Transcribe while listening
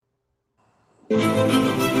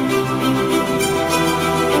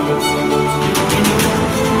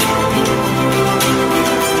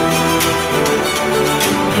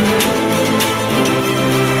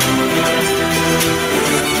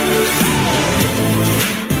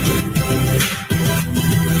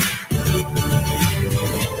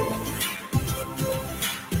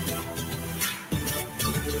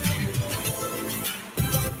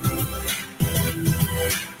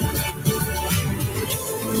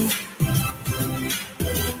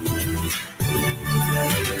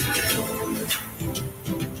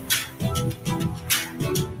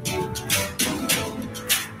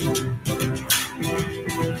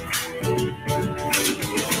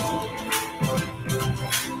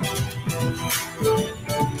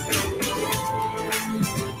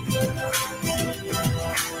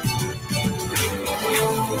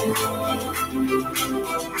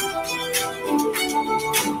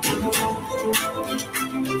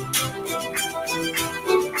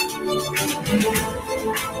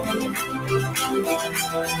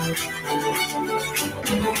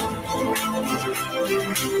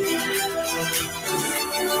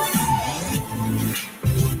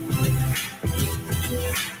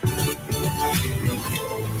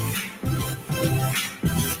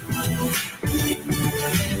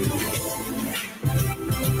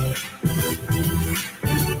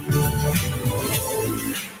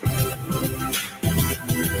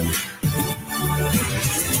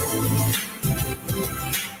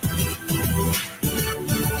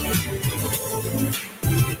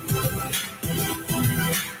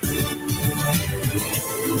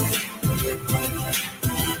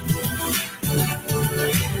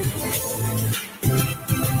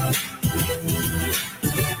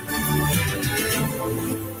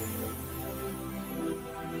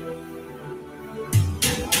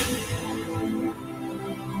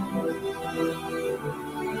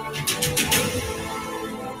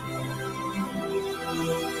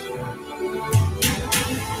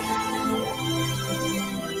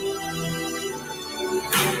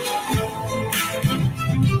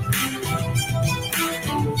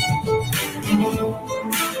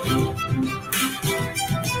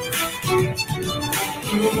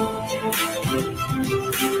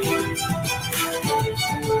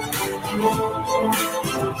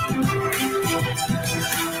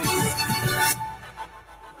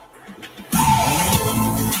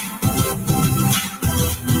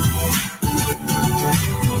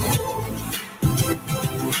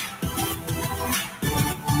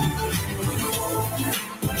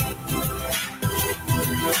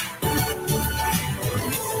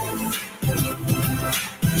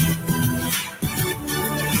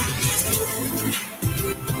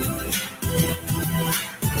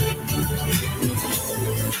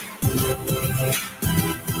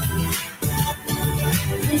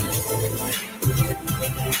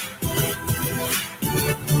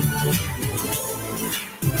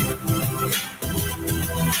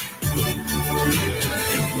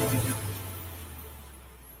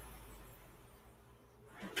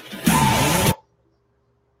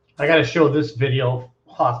I got to show this video,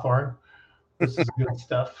 Hawthorne. This is good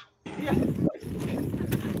stuff. Yeah.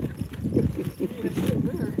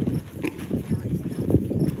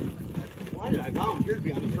 Why did I volunteer to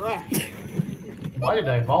be on the track? Why did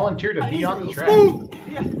I volunteer to be on the track?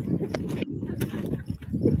 Yeah.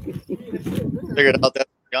 Figured out that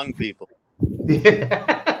young people.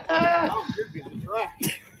 Yeah. Volunteer to be on the track.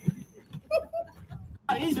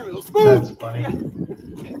 That's funny.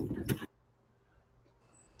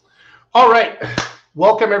 All right.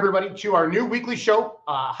 Welcome, everybody, to our new weekly show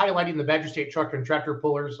highlighting the Badger State Truck and Tractor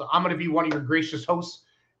Pullers. I'm going to be one of your gracious hosts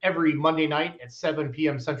every Monday night at 7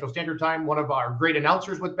 p.m. Central Standard Time. One of our great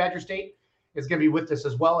announcers with Badger State is going to be with us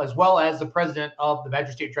as well as the president of the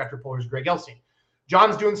Badger State Tractor Pullers, Greg Elsing.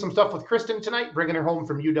 John's doing some stuff with Kristen tonight, bringing her home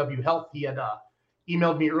from UW Health. He had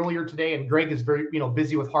emailed me earlier today, and Greg is very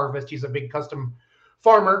busy with harvest. He's a big custom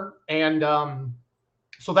farmer, and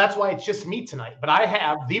so that's why it's just me tonight. But I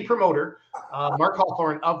have the promoter, Mark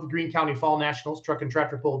Hawthorne of the Greene County Fall Nationals Truck and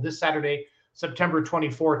Tractor Pull this Saturday, September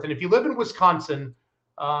 24th. And if you live in Wisconsin,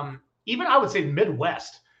 even I would say the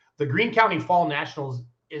Midwest, the Greene County Fall Nationals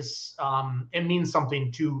is it means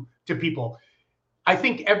something to people. I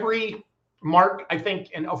think and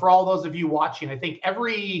for all those of you watching, I think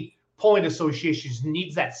every pulling association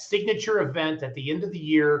needs that signature event at the end of the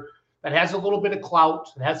year that has a little bit of clout,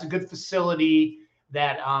 that has a good facility,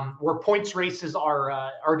 that where points races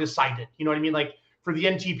are decided. You know what I mean? Like for the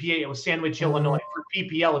NTPA, it was Sandwich, Illinois. For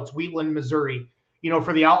PPL, it's Wheatland, Missouri.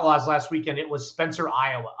 For the Outlaws last weekend, it was Spencer,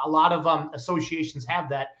 Iowa. A lot of associations have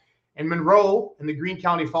that. And Monroe and the Greene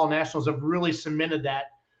County Fall Nationals have really cemented that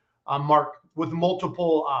Mark, with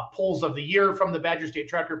multiple polls of the year from the Badger State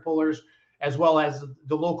Tractor Pullers, as well as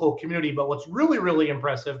the local community. But what's really, really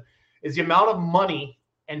impressive is the amount of money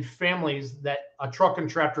and families that a truck and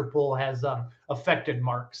tractor pull has affected,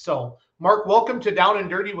 Mark. So, Mark, welcome to Down and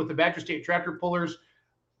Dirty with the Badger State Tractor Pullers.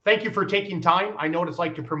 Thank you for taking time. I know what it's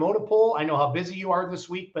like to promote a pull. I know how busy you are this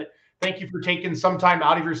week, but thank you for taking some time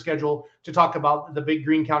out of your schedule to talk about the big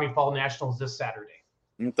Greene County Fall Nationals this Saturday.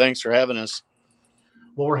 Thanks for having us.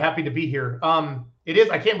 Well, we're happy to be here. It is.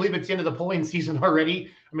 I can't believe it's the end of the pulling season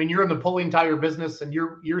already. I mean, you're in the pulling tire business, and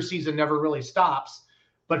your season never really stops.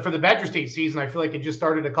 But for the Badger State season, I feel like it just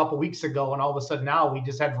started a couple weeks ago, and all of a sudden now we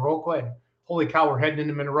just had Viroqua, and holy cow, we're heading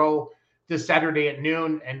into Monroe this Saturday at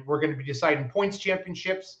noon, and we're going to be deciding points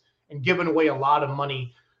championships and giving away a lot of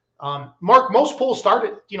money. Mark, most pulls start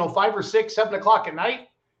at 5 or 6, 7 o'clock at night,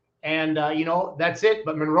 and that's it.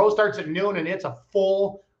 But Monroe starts at noon, and it's a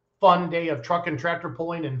full fun day of truck and tractor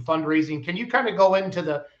pulling and fundraising. Can you kind of go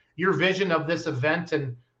into your vision of this event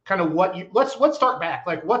and kind of let's start back.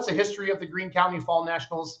 Like, what's the history of the Greene County Fall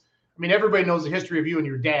Nationals? I mean, everybody knows the history of you and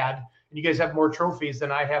your dad, and you guys have more trophies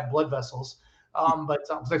than I have blood vessels. But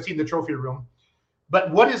because I've seen the trophy room.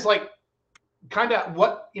 But what is what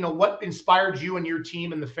inspired you and your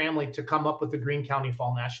team and the family to come up with the Greene County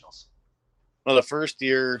Fall Nationals? Well, the first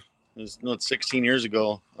year was 16 years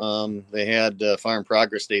ago. They had Farm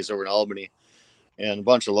Progress Days over in Albany, and a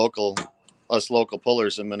bunch of local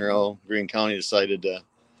pullers in Monroe, Greene County decided to,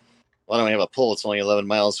 why don't we have a pull? It's only 11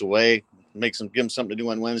 miles away. Give them something to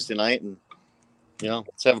do on Wednesday night, and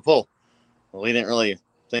let's have a pull. Well, we didn't really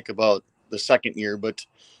think about the second year, but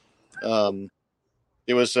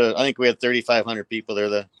it was. I think we had 3,500 people there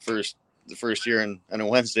the first year, and on a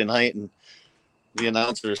Wednesday night, and the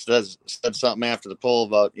announcer said something after the pull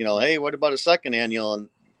about hey, what about a second annual? And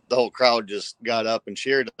the whole crowd just got up and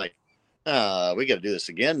cheered like, we got to do this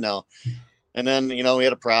again now. And then we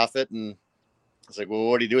had a profit, and it's like, well,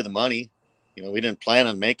 what do you do with the money? We didn't plan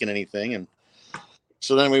on making anything. And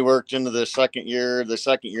so then we worked into the second year.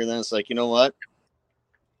 Then it's like, you know what?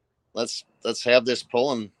 Let's have this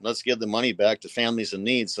pull and let's give the money back to families in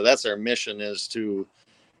need. So that's our mission, is to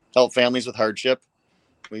help families with hardship.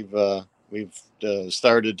 We've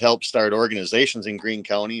helped start organizations in Greene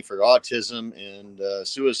County for autism and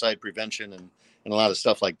suicide prevention and a lot of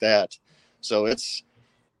stuff like that. So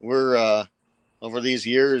we're over these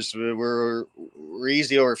years, we're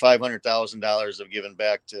easy over $500,000 of giving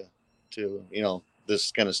back to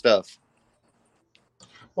this kind of stuff.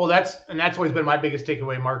 Well, that's always been my biggest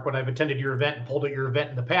takeaway, Mark, when I've attended your event and pulled at your event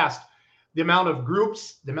in the past. The amount of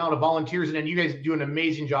groups, the amount of volunteers, and then you guys do an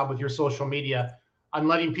amazing job with your social media on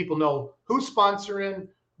letting people know who's sponsoring,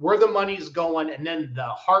 where the money's going, and then the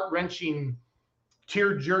heart-wrenching,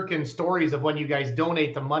 tear-jerking stories of when you guys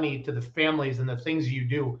donate the money to the families and the things you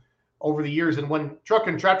do over the years. And when truck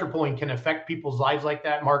and tractor pulling can affect people's lives like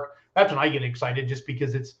that, Mark, that's when I get excited, just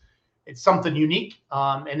because it's something unique.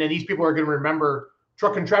 And then these people are going to remember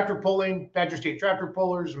truck and tractor pulling, Badger State Tractor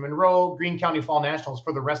Pullers, Monroe, Greene County Fall Nationals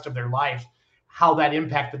for the rest of their life, how that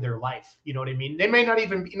impacted their life. You know what I mean? They may not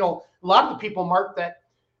even, a lot of the people, Mark, that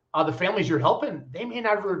the families you're helping, they may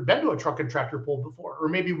not have ever been to a truck and tractor pull before, or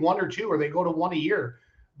maybe one or two, or they go to one a year.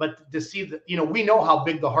 But to see that, we know how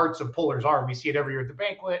big the hearts of pullers are. We see it every year at the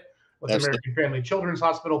banquet, with the American Family Children's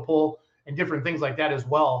Hospital pull, and different things like that as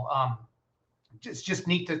well. It's just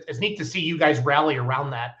neat to see you guys rally around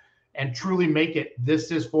that and truly make it.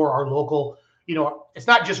 This is for our local, it's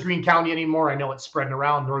not just Greene County anymore. I know it's spreading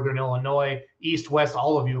around Northern Illinois, East, West,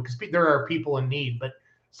 all of you, because there are people in need, but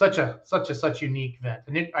such unique event.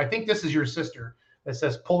 And I think this is your sister that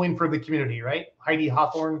says pulling for the community, right? Heidi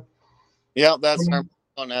Hawthorne. Yeah, that's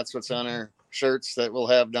that's what's on our shirts that we'll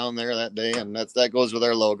have down there that day. And that goes with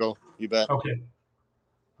our logo. You bet. Okay.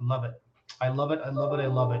 Love it. I love it.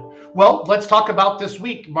 Well, let's talk about this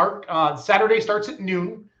week, Mark. Saturday starts at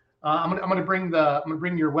noon. I'm gonna bring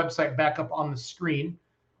your website back up on the screen.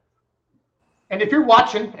 And if you're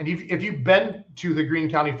watching, and if you've been to the Greene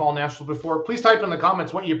County Fall Nationals before, please type in the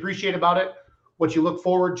comments what you appreciate about it, what you look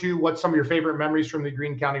forward to, what's some of your favorite memories from the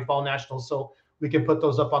Greene County Fall Nationals, so we can put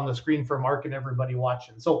those up on the screen for Mark and everybody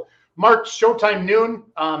watching. So, Mark, showtime noon.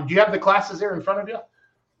 Do you have the classes there in front of you?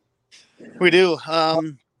 We do.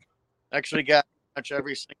 Actually got pretty much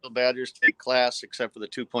every single Badger State class except for the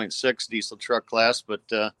 2.6 diesel truck class. But,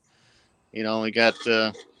 we got,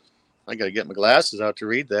 I got to get my glasses out to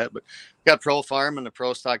read that. But we got Pro Farm and the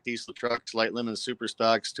Pro Stock diesel trucks, Light Limit Super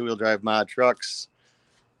Stocks, two-wheel drive mod trucks,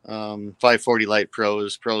 540 Light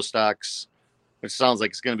Pros, Pro Stocks, which sounds like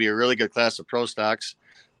it's going to be a really good class of Pro Stocks.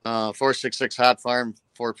 466 Hot Farm,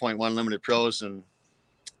 4.1 Limited Pros, and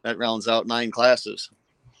that rounds out 9 classes.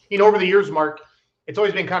 over the years, Mark, it's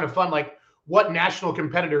always been kind of fun. Like, what national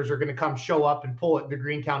competitors are going to come show up and pull at the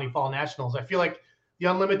Greene County Fall Nationals? I feel like the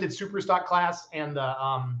unlimited super stock class and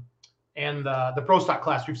the pro stock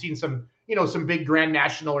class, we've seen some big Grand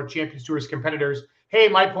National or Champions Tours competitors. Hey,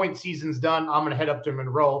 my point season's done. I'm going to head up to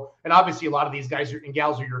Monroe, and obviously a lot of these guys and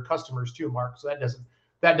gals are your customers too, Mark. So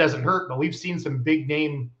that doesn't hurt. But we've seen some big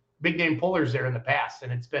name pullers there in the past,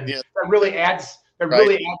 and it's been that really adds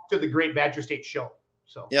to the Great Badger State show.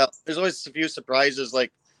 So yeah, there's always a few surprises.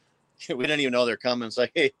 Like we didn't even know they're coming. It's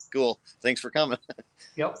like, hey, cool, thanks for coming.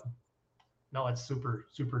 Yep. No, it's super,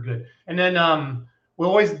 super good. And then we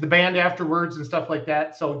always the band afterwards and stuff like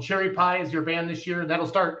that. So Cherry Pie is your band this year. That'll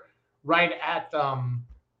start right at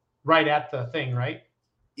the thing, right?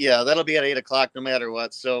 Yeah, that'll be at 8:00 no matter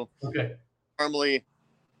what. So okay. Normally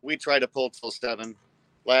we try to pull till 7.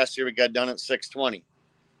 Last year we got done at 6:20,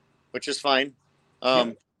 which is fine.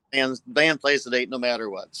 And band plays at 8 no matter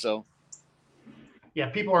what. So yeah,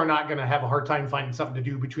 people are not going to have a hard time finding something to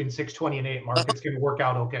do between 6:20 and 8, Mark. It's going to work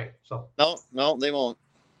out okay. So no, they won't.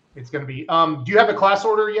 It's going to be. Do you have a class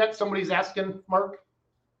order yet? Somebody's asking, Mark.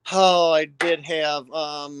 Oh, I did have.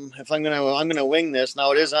 If I'm gonna wing this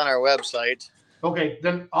now, it is on our website. Okay,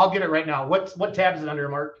 then I'll get it right now. What tab is it under,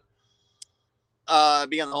 Mark?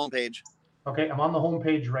 Be on the homepage. Okay, I'm on the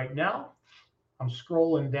homepage right now. I'm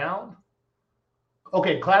scrolling down.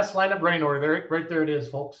 Okay, class lineup running order. There, right there it is,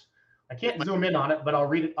 folks. I can't zoom in on it, but I'll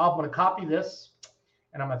read it. I'm going to copy this,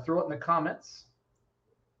 and I'm going to throw it in the comments,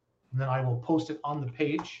 and then I will post it on the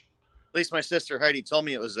page. At least my sister Heidi told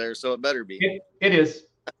me it was there, so it better be. It is.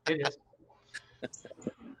 It is.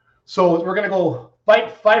 So we're going to go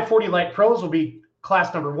 540 Light Pros will be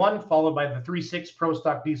class number 1, followed by the 3.6 Pro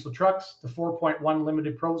Stock Diesel trucks. The 4.1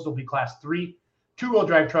 Limited Pros will be class 3. Two-wheel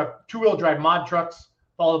drive mod trucks,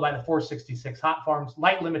 followed by the 466 Hot Farms,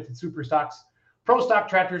 Light Limited Super Stocks, Pro Stock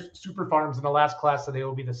Tractors, Super Farms, and the last class today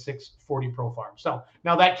will be the 640 Pro Farm. So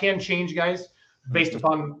now that can change, guys, based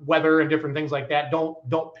upon weather and different things like that.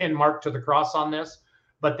 Don't pin Mark to the cross on this,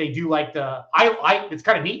 but they do like to. It's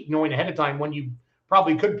kind of neat knowing ahead of time when you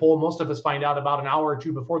probably could pull. Most of us find out about an hour or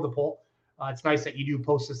two before the pull. It's nice that you do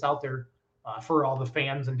post this out there for all the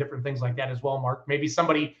fans and different things like that as well, Mark. Maybe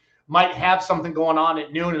somebody might have something going on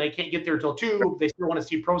at noon and they can't get there till 2. They still want to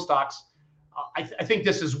see pro stocks. I think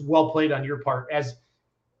this is well played on your part, as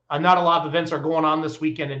not a lot of events are going on this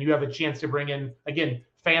weekend, and you have a chance to bring in, again,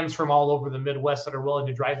 fans from all over the Midwest that are willing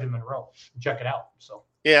to drive to Monroe and check it out. So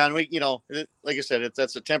yeah, and we, like I said,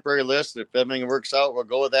 that's a temporary list. If everything works out, we'll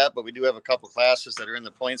go with that. But we do have a couple classes that are in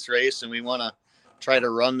the points race, and we want to try to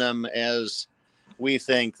run them as we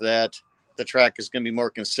think that the track is going to be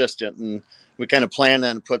more consistent. And we kind of plan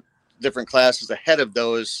on put different classes ahead of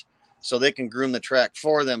those so they can groom the track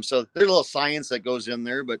for them. So there's a little science that goes in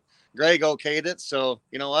there, but Greg okayed it. So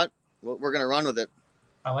you know what? We're going to run with it.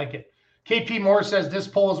 I like it. KP Moore says this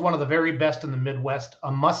poll is one of the very best in the Midwest,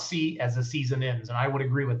 a must-see as the season ends, and I would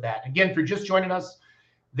agree with that. Again, if you're just joining us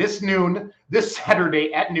this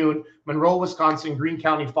Saturday at noon, Monroe, Wisconsin, Greene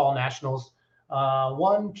County Fall Nationals.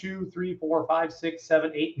 1, 2, 3, 4, 5, 6,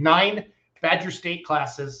 7, 8, 9 Badger State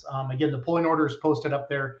classes. Again, the pulling order is posted up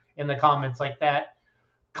there in the comments like that.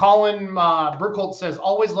 Colin Burkholt says,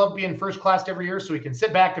 always love being first class every year so we can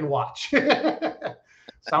sit back and watch.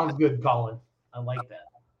 Sounds good, Colin. I like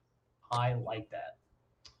that.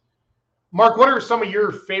 Mark, what are some of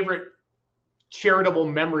your favorite charitable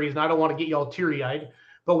memories? And I don't want to get you all teary-eyed,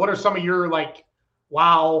 but what are some of your, like,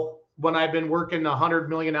 wow, when I've been working 100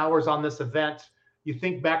 million hours on this event, you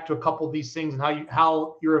think back to a couple of these things and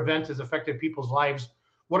how your event has affected people's lives.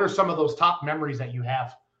 What are some of those top memories that you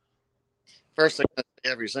have? First thing,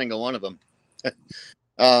 every single one of them.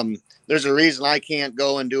 There's a reason I can't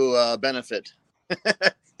go and do a benefit.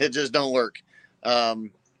 It just don't work.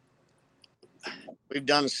 We've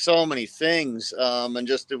done so many things, and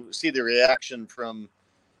just to see the reaction from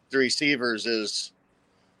the receivers is,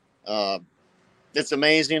 it's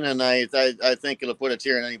amazing, and I think it'll put a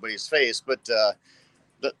tear in anybody's face. But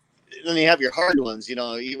then you have your hard ones.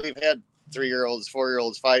 We've had 3-year-olds,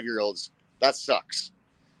 4-year-olds, 5-year-olds. That sucks.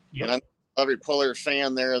 Yep. And I'm every puller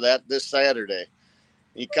fan there this Saturday.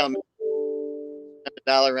 You come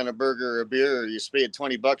 $1 on a burger or a beer, or you paid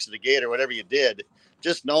 $20 at the gate or whatever you did.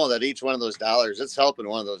 Just know that each one of those dollars, it's helping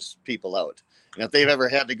one of those people out. And if they've ever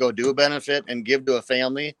had to go do a benefit and give to a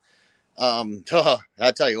family, I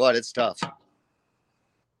tell you what, it's tough.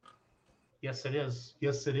 Yes, it is.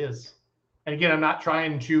 Yes, it is. And again, I'm not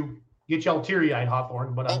trying to get y'all teary-eyed,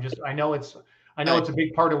 Hawthorne, but I know it's a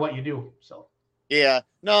big part of what you do. So yeah,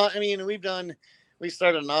 no, I mean, we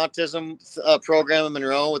started an autism program in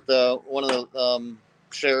Monroe with one of the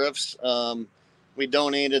sheriffs. we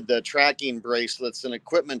donated the tracking bracelets and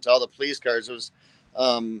equipment to all the police cars. It was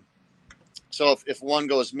so if one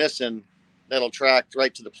goes missing, that'll track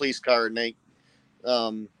right to the police car, and they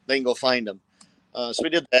can go find them. So we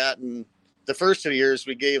did that, and the first 2 years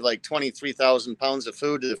we gave like 23,000 pounds of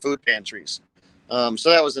food to the food pantries. So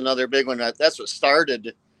that was another big one. That's what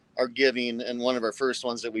started our giving, and one of our first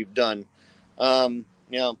ones that we've done.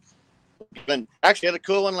 Been actually had a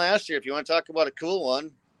cool one last year. If you want to talk about a cool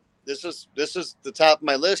one, this is the top of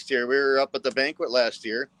my list here. We were up at the banquet last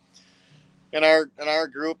year, and our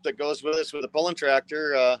group that goes with us with the pulling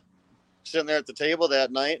tractor, sitting there at the table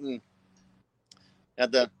that night, and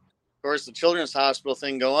had of course the children's hospital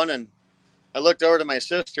thing going, and I looked over to my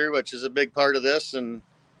sister, which is a big part of this and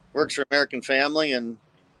works for American Family, and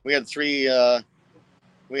we had three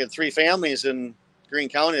families in Greene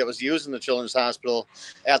County that was using the children's hospital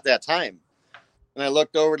at that time. And I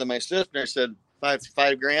looked over to my sister and I said,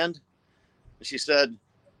 $5 grand. And she said,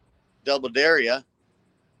 double dare ya.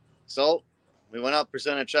 So we went out,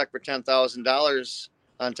 presented a check for $10,000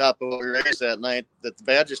 on top of what we raised that night at the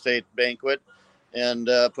Badger State banquet, and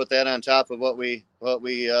put that on top of what we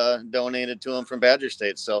donated to them from Badger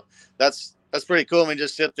State. So that's pretty cool. And we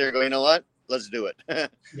just sit there and go, you know what? Let's do it.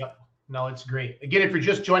 Yep. No, it's great. Again, if you're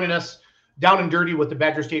just joining us, Down and Dirty with the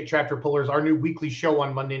Badger State Tractor Pullers, our new weekly show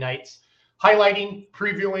on Monday nights, highlighting,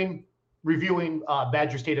 previewing, reviewing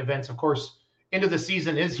Badger State events. Of course, end of the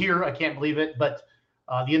season is here. I can't believe it, but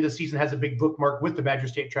the end of the season has a big bookmark with the Badger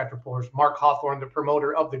State Tractor Pullers. Mark Hawthorne, the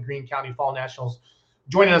promoter of the Greene County Fall Nationals,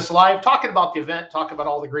 joining us live, talking about the event, talking about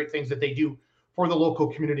all the great things that they do for the local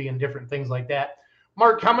community and different things like that.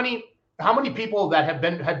 Mark, how many people that have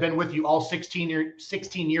been with you all 16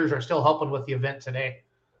 years are still helping with the event today?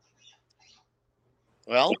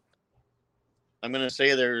 Well, I'm going to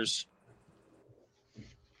say there's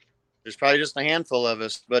probably just a handful of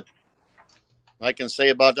us, but I can say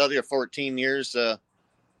about the other 14 years,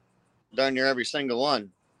 darn near every single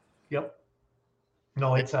one. Yep.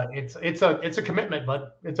 No, it's a commitment,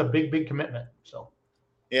 bud. It's a big commitment. So.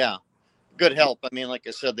 Yeah. Good help. I mean, like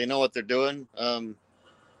I said, they know what they're doing. And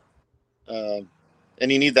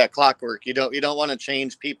you need that clockwork. You don't want to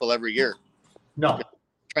change people every year. No.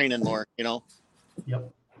 Training more,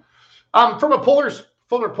 Yep. From a Pullers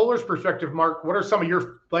perspective, Mark, what are some of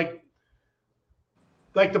your like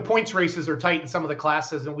the points races are tight in some of the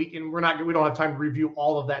classes, and we don't have time to review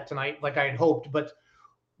all of that tonight like I had hoped, but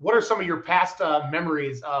what are some of your past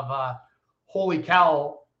memories of holy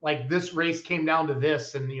cow, like this race came down to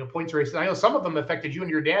this, and points races? I know some of them affected you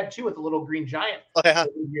and your dad too with the Little Green Giant. Oh, yeah.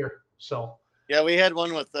 Year. So yeah, we had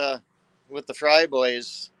one with the Fry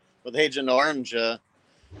boys with Agent Orange.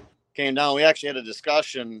 Came down. We actually had a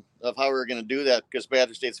discussion of how we were going to do that, because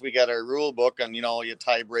Badger State's, we got our rule book on, your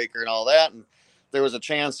tiebreaker and all that. And there was a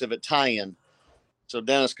chance of it tying. So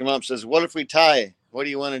Dennis come up and says, what if we tie? What do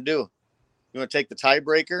you want to do? You want to take the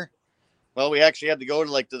tiebreaker? Well, we actually had to go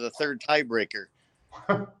to the third tiebreaker.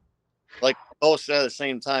 Like both said at the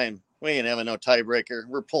same time, we ain't having no tiebreaker.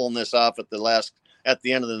 We're pulling this off at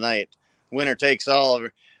the end of the night. Winner takes all.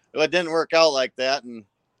 Well, it didn't work out like that. And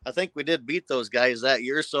I think we did beat those guys that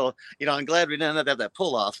year. So, I'm glad we didn't have that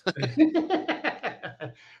pull off.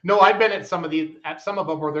 No, I've been at some of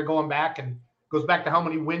them where they're going back and goes back to how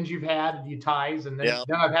many wins you've had and you ties. And then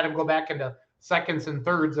I've had them go back into seconds and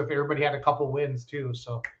thirds if everybody had a couple wins too.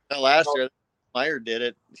 So last year, Meyer did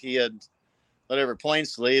it. He had whatever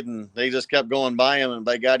points lead, and they just kept going by him. And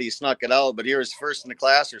by God, he snuck it out. But he was first in the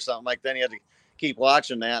class or something like that. He had to keep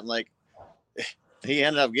watching that. And he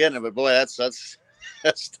ended up getting it. But boy, that's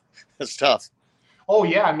tough. Oh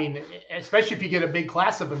yeah. I mean, especially if you get a big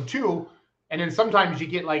class of them too. And then sometimes you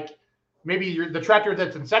get maybe the tractor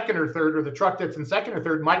that's in second or third, or the truck that's in second or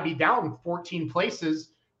third might be down 14 places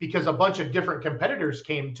because a bunch of different competitors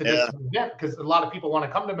came to this event, because a lot of people want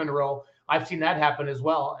to come to Monroe. I've seen that happen as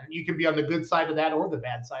well. And you can be on the good side of that or the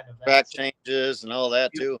bad side of that. Track changes and all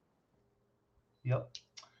that too. Yep.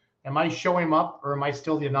 Am I showing up, or am I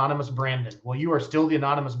still the anonymous Brandon? Well, you are still the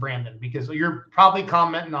anonymous Brandon, because you're probably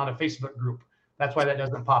commenting on a Facebook group. That's why that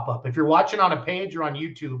doesn't pop up. If you're watching on a page or on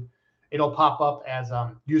YouTube, it'll pop up as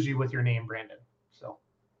usually with your name, Brandon. So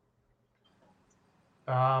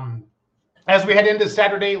as we head into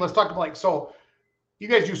Saturday, let's talk about so you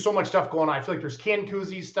guys do so much stuff going on. I feel like there's can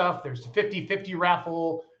koozie stuff. There's 50-50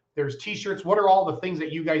 raffle. There's T-shirts. What are all the things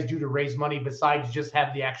that you guys do to raise money besides just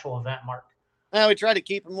have the actual event, Mark? We try to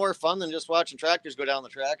keep it more fun than just watching tractors go down the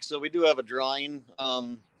track. So we do have a drawing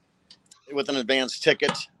with an advanced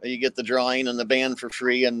ticket. You get the drawing and the band for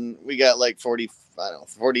free, and we got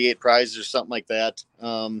 48 prizes or something like that.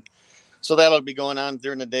 So that'll be going on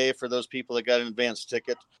during the day for those people that got an advanced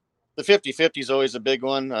ticket. the 50-50 is always a big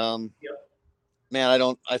one. Yep.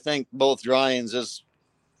 Man, I think both drawings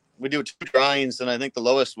we do 2 drawings, and I think the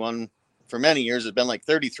lowest one for many years has been like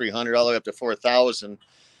 3,300 all the way up to 4,000.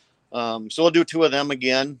 So we'll do 2 of them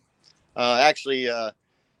again. Actually,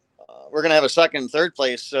 we're going to have a second and third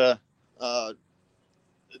place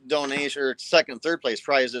donation, or second and third place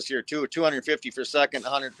prize this year too. 250 for second,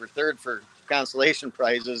 100 for third for consolation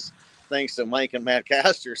prizes, thanks to Mike and Matt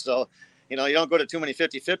Castor. So, you don't go to too many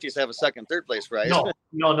 50-50s to have a second, third place prize.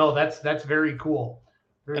 No, that's very cool.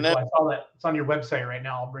 Very And cool. I saw that it's on your website right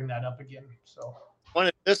now. I'll bring that up again. So I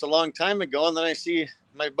wanted this a long time ago, and then I see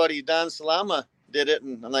my buddy Don Salama did it,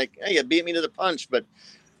 and I'm like, hey, you beat me to the punch. But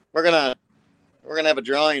we're gonna have a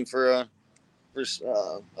drawing for a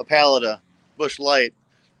pallet of Busch Light.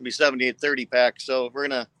 It'll be 7830 pack. So we're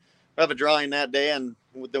gonna have a drawing that day, and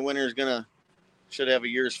the winner's should have a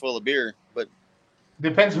year's full of beer. But it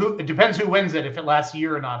depends who wins it, if it lasts a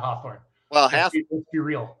year or not, Hawthorne. Well, let's be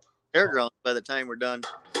real. Fairgrounds by the time we're done.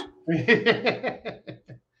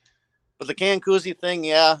 But the can koozie thing,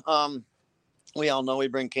 yeah. We all know we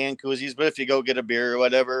bring can koozies, but if you go get a beer or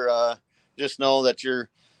whatever, just know that your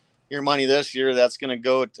money this year, that's going to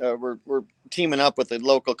go. We're teaming up with the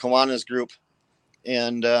local Kiwanis group,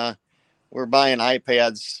 and we're buying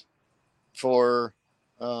iPads for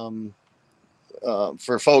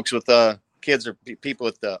folks with kids or people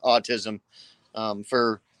with autism,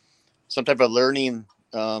 for some type of learning.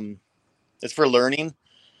 It's for learning.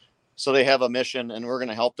 So they have a mission, and we're going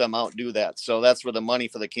to help them out do that. So that's where the money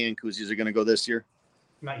for the can koozies are going to go this year.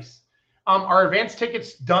 Nice. Are advance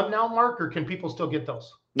tickets done now, Mark, or can people still get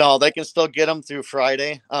those? No, they can still get them through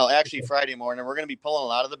Friday. Oh, actually Friday morning. We're going to be pulling a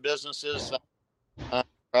lot of the businesses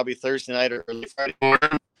probably Thursday night or early Friday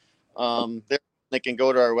morning. They can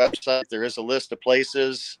go to our website. There is a list of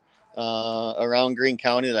places around Greene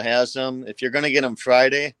County that has them. If you're going to get them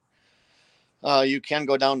Friday, you can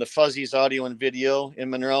go down to Fuzzy's Audio and Video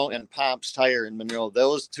in Monroe and Pop's Tire in Monroe.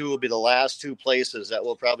 Those 2 will be the last 2 places that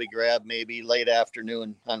we'll probably grab maybe late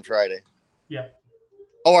afternoon on Friday. Yeah.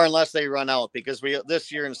 Or unless they run out, because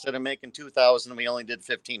this year, instead of making 2,000, we only did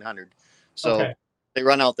 1,500. So okay. They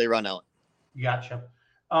run out. Gotcha.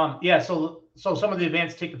 Yeah. So some of the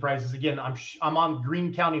advanced ticket prices, again, I'm on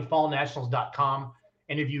greencountyfallnationals.com.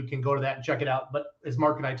 Any of you can go to that and check it out. But as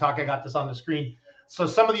Mark and I talk, I got this on the screen. So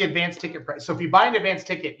some of the advanced ticket price. So if you buy an advanced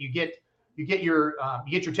ticket, you get your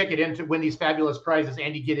ticket in to win these fabulous prizes,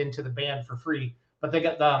 and you get into the band for free. But they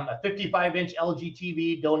got a 55-inch LG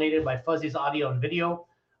TV donated by Fuzzy's Audio and Video,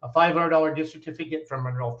 a $500 gift certificate from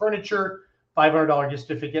Monroe Furniture, $500 gift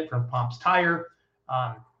certificate from Pop's Tire,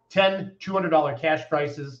 10 $200 cash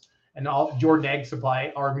prizes, and all Jordan Ag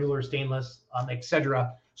Supply, R. Mueller Stainless,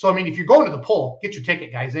 etc. So, I mean, if you're going to the poll, get your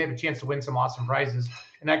ticket, guys. They have a chance to win some awesome prizes,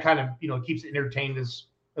 and that kind of, keeps it entertained as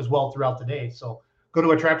well throughout the day. So go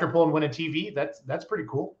to a tractor pull and win a TV. That's pretty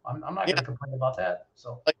cool. I'm not going to complain about that.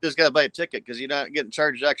 So I just got to buy a ticket because you're not getting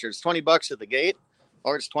charged extra. It's $20 at the gate,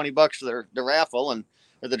 or it's $20 for the raffle and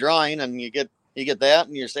or the drawing, and you get that,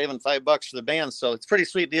 and you're saving $5 for the band. So it's a pretty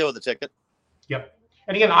sweet deal with the ticket. Yep.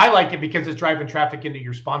 And again, I like it because it's driving traffic into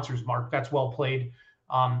your sponsors, Mark. That's well played.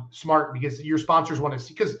 Smart, because your sponsors want to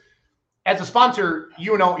see, because as a sponsor,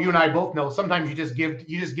 you and I both know sometimes you just give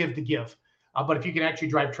to give. But if you can actually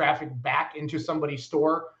drive traffic back into somebody's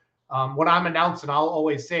store, what I'm announcing, I'll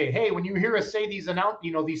always say, hey, when you hear us say these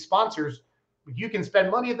sponsors, you can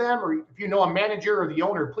spend money with them, or if you know a manager or the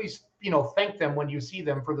owner, please, thank them when you see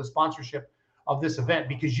them for the sponsorship of this event,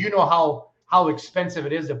 because you know how expensive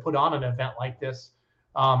it is to put on an event like this.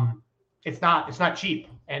 It's not cheap.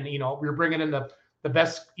 And, we're bringing in the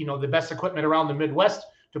best equipment around the Midwest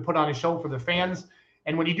to put on a show for the fans.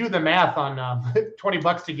 And when you do the math on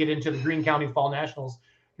 $20 to get into the Greene County Fall Nationals,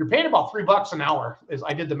 you're paying about $3 an hour.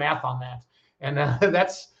 I did the math on that, and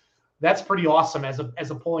that's pretty awesome as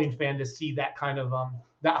a polling fan to see that kind of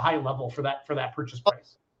that high level for that purchase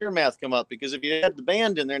price. Your math come up, because if you had the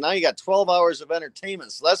band in there, now you got 12 hours of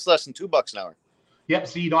entertainment, so that's less than $2 an hour. Yep.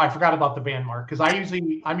 See, I forgot about the band, Mark, because I'm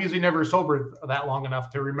usually never sober that long enough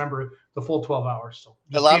to remember the full 12 hours. So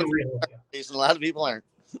a lot of people aren't.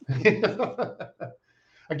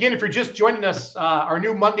 Again, if you're just joining us, our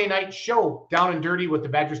new Monday night show, Down and Dirty with the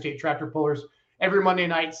Badger State Tractor Pullers, every Monday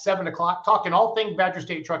night, 7 o'clock, talking all things Badger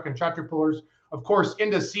State Truck and Tractor Pullers. Of course,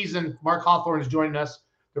 into season, Mark Hawthorne is joining us,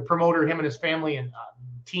 the promoter. Him and his family and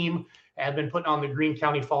team have been putting on the Greene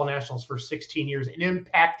County Fall Nationals for 16 years and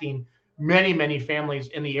impacting many, many families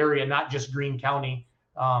in the area, not just Greene County.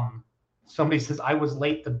 Somebody says, I was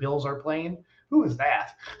late, the Bills are playing. Who is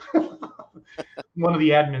that? One of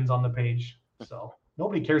the admins on the page. So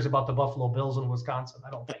nobody cares about the Buffalo Bills in Wisconsin,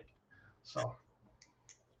 I don't think. So,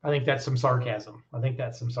 I think that's some sarcasm. But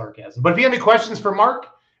if you have any questions for Mark,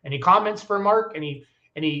 any comments for Mark, any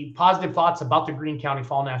positive thoughts about the Greene County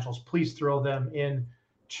Fall Nationals, please throw them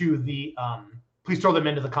into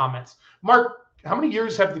the comments. Mark, how many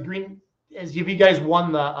years have you guys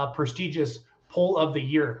won the prestigious Poll of the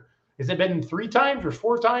Year? Has it been 3 times or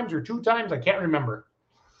 4 times or 2 times? I can't remember.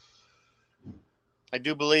 I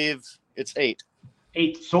do believe it's 8.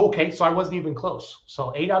 8. So okay, so I wasn't even close.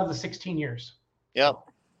 So 8 out of the 16 years. Yep.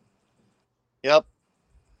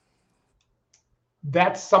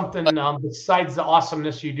 That's something besides the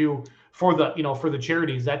awesomeness you do for the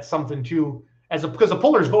charities. That's something too, because the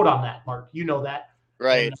pullers vote on that, Mark. You know that,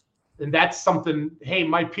 right? And that's something. Hey,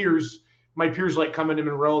 my peers like coming to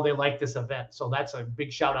Monroe. They like this event, so that's a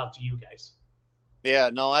big shout out to you guys.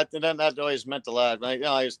 Yeah, no, that always meant a lot. I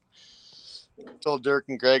always told Dirk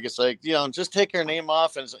and Greg, it's like, just take our name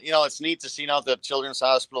off, and it's neat to see now the Children's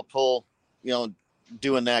Hospital pull,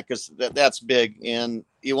 doing that, because that's big, and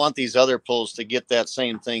you want these other pulls to get that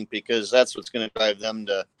same thing, because that's what's going to drive them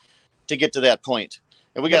to get to that point.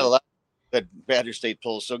 And we got a lot of Badger State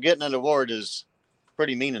pulls, so getting an award is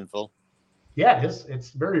pretty meaningful. Yeah, it is.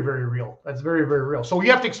 It's very, very real. That's very, very real. So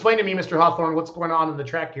you have to explain to me, Mr. Hawthorne, what's going on in the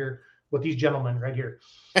track here with these gentlemen right here.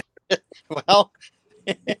 Well,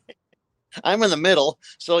 I'm in the middle,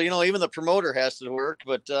 so even the promoter has to work,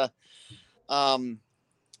 but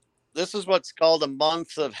this is what's called a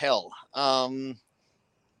month of hell.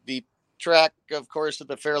 The track, of course, at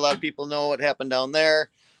the fair, a lot of people know what happened down there.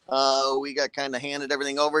 We got kind of handed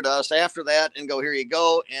everything over to us after that and go, here you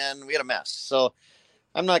go. And we had a mess. So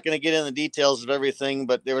I'm not going to get into the details of everything,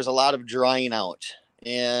 but there was a lot of drying out.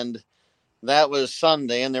 And that was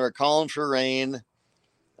Sunday, and they were calling for rain.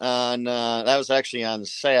 And that was actually on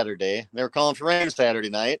Saturday. They were calling for rain Saturday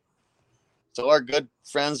night. So our good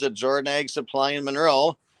friends at Jordan Ag Supply in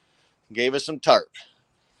Monroe gave us some tarp.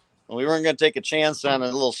 Well, we weren't going to take a chance on a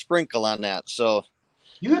little sprinkle on that. So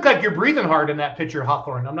you look like you're breathing hard in that picture,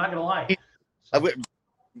 Hawthorne. I'm not going to lie.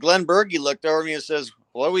 Glenn Berge looked over me and says,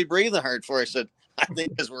 what are we breathing hard for? I said, I think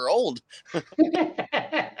because we're old. If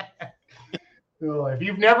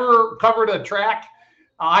you've never covered a track,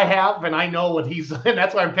 I have, and I know what and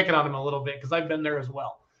that's why I'm picking on him a little bit, because I've been there as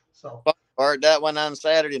well. So that went on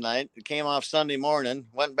Saturday night. It came off Sunday morning,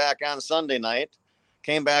 went back on Sunday night,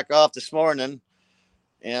 came back off this morning,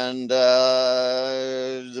 and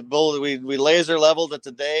the bull we laser leveled it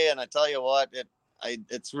today, and I tell you what,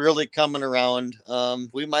 it's really coming around.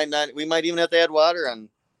 We might even have to add water on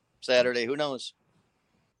Saturday. Who knows?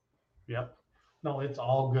 Yep. No, it's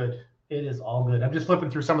all good. It is all good. I'm just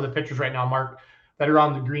flipping through some of the pictures right now, Mark, that are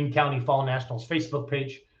on the Greene County Fall Nationals Facebook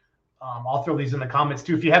page. I'll throw these in the comments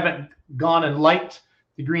too. If you haven't gone and liked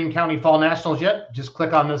the Greene County Fall Nationals yet, just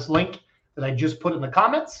click on this link that I just put in the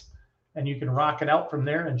comments, and you can rock it out from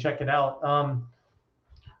there and check it out.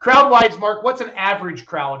 Crowd-wise, Mark, what's an average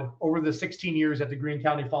crowd over the 16 years at the Greene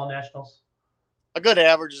County Fall Nationals? A good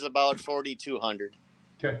average is about 4,200.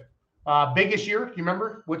 Okay. Biggest year, do you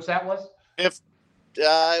remember which that was? It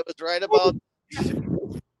was right about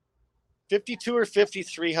 52 or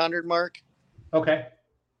 5,300, Mark. Okay.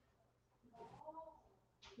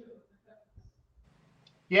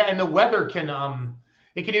 Yeah, and the weather can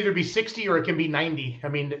it can either be 60 or it can be 90. I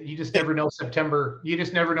mean, you just never know September. You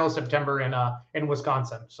just never know September in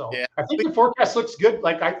Wisconsin. So yeah. I think the forecast looks good.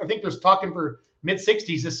 Like I think there's talking for mid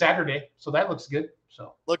 60s this Saturday, so that looks good.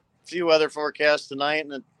 So look, a few weather forecasts tonight,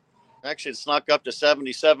 and it snuck up to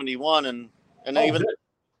 70, 71, and even good.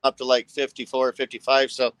 Up to like 54,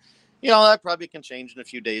 55. So that probably can change in a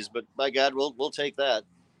few days, but by God, we'll take that.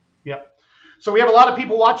 Yep. So we have a lot of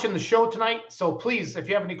people watching the show tonight. So please, if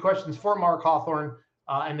you have any questions for Mark Hawthorne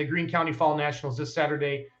and the Greene County Fall Nationals this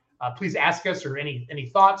Saturday, please ask us, or any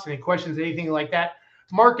thoughts, any questions, anything like that.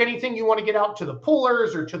 Mark, anything you want to get out to the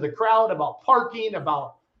pullers or to the crowd about parking,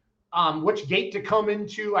 about which gate to come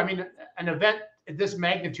into? I mean, an event at this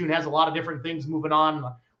magnitude has a lot of different things moving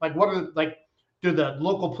on. Like do the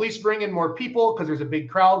local police bring in more people because there's a big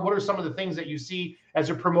crowd? What are some of the things that you see as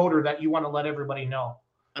a promoter that you want to let everybody know?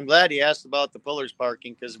 I'm glad he asked about the pullers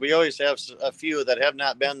parking, because we always have a few that have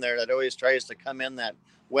not been there that always tries to come in that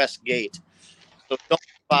west gate. So don't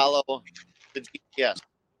follow the GPS.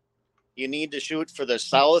 You need to shoot for the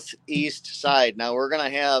southeast side. Now we're going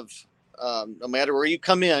to have, no matter where you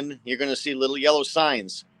come in, you're going to see little yellow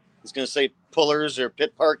signs. It's going to say pullers or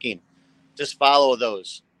pit parking. Just follow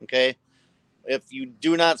those. Okay. If you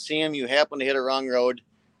do not see them, you happen to hit a wrong road,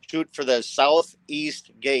 shoot for the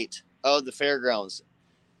southeast gate of the fairgrounds.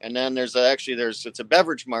 And then it's a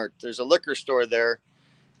beverage mart. There's a liquor store there.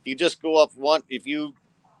 If you just go up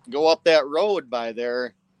that road by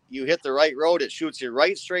there, you hit the right road, it shoots you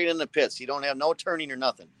right straight in the pits. You don't have no turning or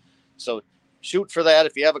nothing. So shoot for that.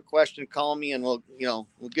 If you have a question, call me and we'll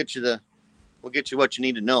get you what you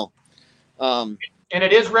need to know. And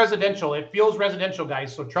it is residential. It feels residential,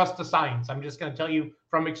 guys. So trust the signs. I'm just going to tell you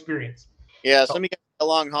from experience. Yeah, some of you guys are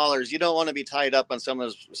long haulers, you don't want to be tied up on some of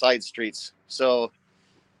those side streets. So,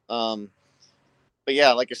 but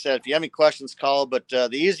yeah, like I said, if you have any questions, call. But the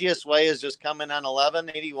easiest way is just come in on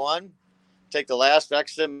 1181, take the last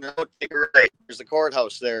exit, take a right. There's the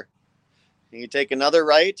courthouse there. And you take another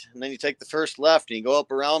right, and then you take the first left, and you go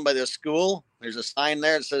up around by the school. There's a sign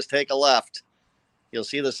there that says take a left. You'll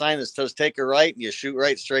see the sign that says take a right, and you shoot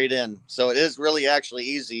right straight in. So it is really actually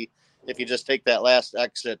easy if you just take that last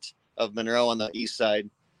exit of Monroe on the east side.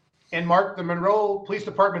 And Mark, the Monroe Police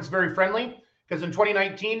Department's very friendly, because in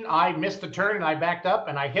 2019, I missed a turn and I backed up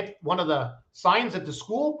and I hit one of the signs at the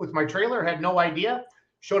school with my trailer, had no idea,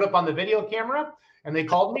 showed up on the video camera, and they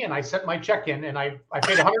called me and I sent my check in, and I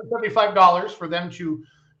paid $175 for them to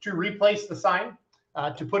replace the sign,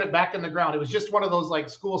 to put it back in the ground. It was just one of those like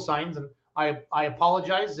school signs, and I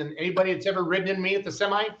apologize. And anybody that's ever ridden in me at the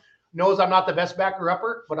semi knows I'm not the best backer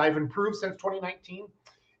upper, but I've improved since 2019.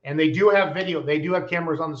 And they do have video. They do have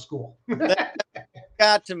cameras on the school.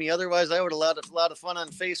 Got to me. Otherwise, I would have had a lot of fun on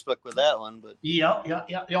Facebook with that one. But yeah.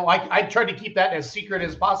 You know, I tried to keep that as secret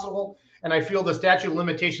as possible, and I feel the statute of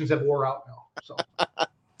limitations have wore out now. So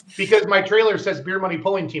because my trailer says Beer Money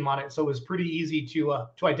Pulling Team on it, so it was pretty easy to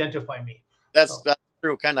identify me. That's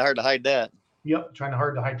true. Kind of hard to hide that. Yep,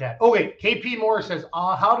 hard to hide that. Okay, KP Moore says,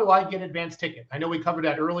 how do I get advance ticket? I know we covered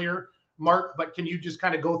that earlier, Mark, but can you just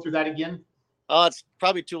kind of go through that again? It's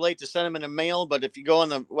probably too late to send them in the mail, but if you go on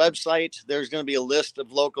the website, there's going to be a list of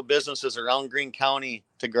local businesses around Greene County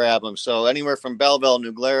to grab them. So anywhere from Belleville,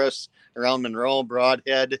 New Glarus, around Monroe,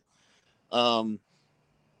 Broadhead.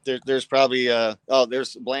 There's probably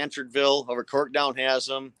there's Blanchardville over Corkdown has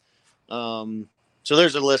them. So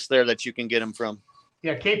there's a list there that you can get them from.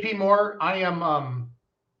 Yeah, KP Moore. I am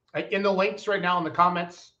in the links right now in the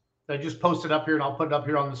comments that I just posted up here, and I'll put it up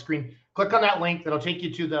here on the screen. Click on that link. That'll take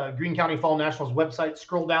you to the Greene County Fall Nationals website.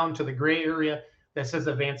 Scroll down to the gray area that says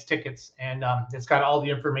advance tickets, and it's got all the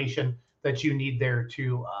information that you need there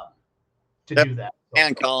to do that. So,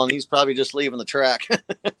 and Colin, he's probably just leaving the track.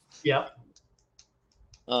 Yeah.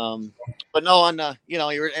 But no, you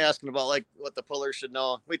were asking about like what the pullers should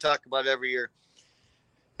know. We talk about it every year,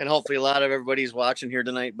 and hopefully a lot of everybody's watching here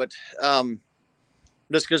tonight. But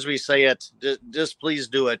just because we say it, just please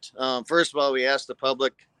do it. First of all, we ask the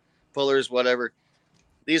public, pullers, whatever.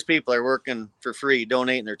 These people are working for free,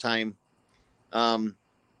 donating their time.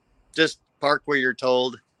 Just park where you're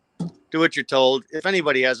told. Do what you're told. If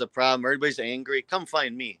anybody has a problem, or everybody's angry, come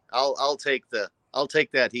find me. I'll take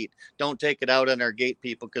that heat. Don't take it out on our gate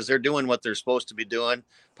people, because they're doing what they're supposed to be doing.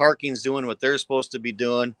 Parking's doing what they're supposed to be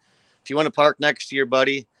doing. If you want to park next to your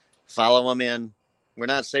buddy, follow them in. We're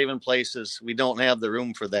not saving places. We don't have the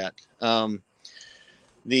room for that.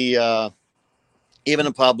 Even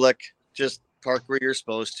in public, just park where you're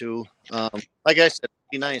supposed to. Like I said,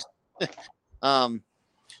 be nice. The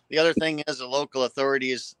other thing is the local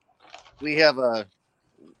authorities, we have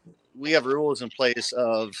rules in place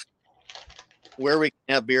of where we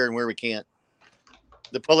can have beer and where we can't.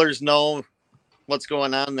 The pullers know what's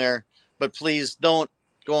going on there, but please don't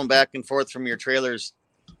going back and forth from your trailers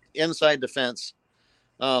inside the fence.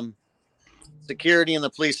 Security and the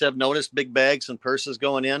police have noticed big bags and purses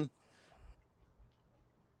going in.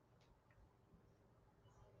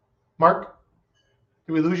 Mark,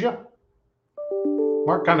 did we lose you?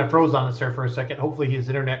 Mark kind of froze on us there for a second. Hopefully his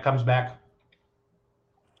internet comes back.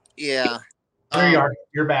 Yeah. There you are.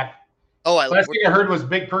 You're back. Oh, last thing I heard was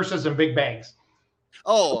big purses and big bags.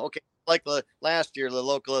 Oh, okay. Like last year, the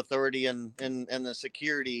local authority and the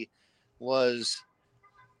security was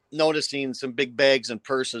noticing some big bags and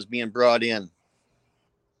purses being brought in,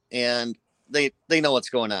 and they know what's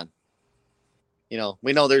going on.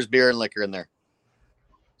 We know there's beer and liquor in there.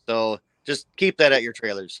 So just keep that at your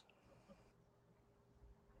trailers.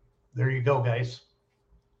 There you go, guys.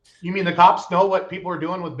 You mean the cops know what people are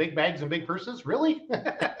doing with big bags and big purses? Really?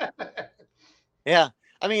 Yeah.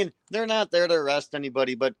 I mean, they're not there to arrest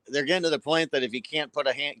anybody, but they're getting to the point that if you can't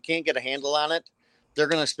get a handle on it, they're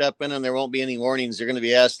going to step in and there won't be any warnings. You're going to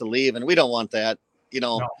be asked to leave, and we don't want that.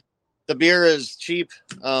 No. The beer is cheap.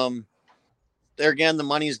 There again, the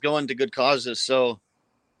money's going to good causes. So,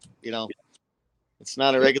 it's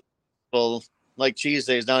not a regular, like cheese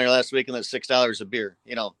days down here last week, and that's $6 a beer.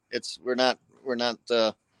 We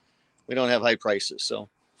don't have high prices. So,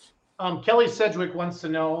 Kelly Sedgwick wants to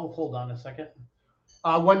know, hold on a second.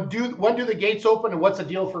 When do the gates open, and what's the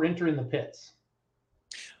deal for entering the pits?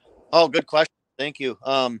 Oh, good question. Thank you.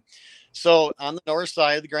 So on the north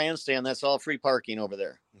side of the grandstand, that's all free parking over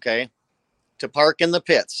there. Okay. To park in the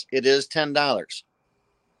pits, it is $10.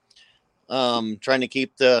 Trying to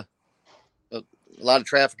keep a lot of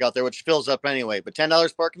traffic out there, which fills up anyway, but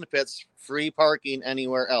 $10 park in the pits, free parking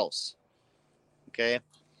anywhere else. Okay.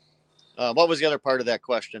 What was the other part of that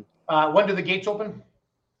question? When do the gates open?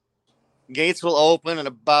 Gates will open at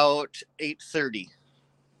about 8:30.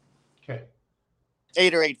 Okay.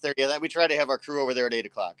 8 or 8:30. We try to have our crew over there at 8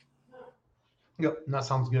 o'clock. Yep, that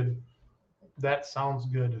sounds good. That sounds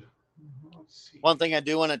good. Let's see. One thing I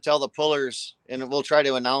do want to tell the pullers, and we'll try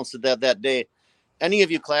to announce it that day. Any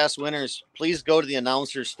of you class winners, please go to the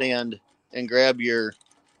announcer stand and grab your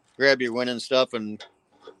winning stuff and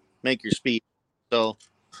make your speech. So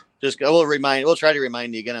just go. We'll try to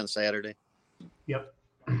remind you again on Saturday. Yep.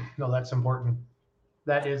 No, that's important.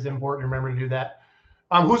 That is important. Remember to do that.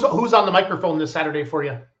 Who's on the microphone this Saturday for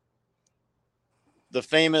you? The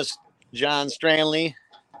famous John Stranley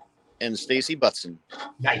and Stacy Butson.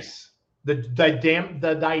 Nice. The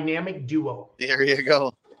dynamic duo. There you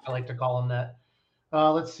go. I like to call them that.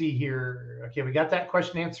 Let's see here. Okay, we got that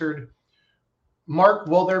question answered. Mark,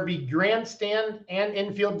 will there be grandstand and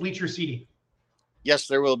infield bleacher seating? Yes,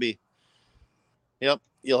 there will be. Yep.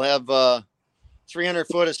 You'll have 300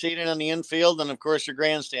 foot of seating on the infield and, of course, your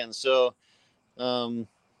grandstand. So,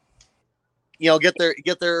 get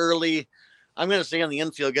there early. I'm going to say on the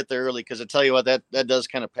infield, get there early because I tell you what, that does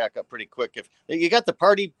kind of pack up pretty quick. If you got the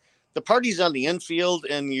party's on the infield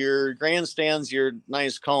and your grandstands, your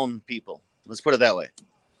nice, calm people. Let's put it that way.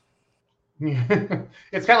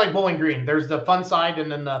 It's kind of like Bowling Green. There's the fun side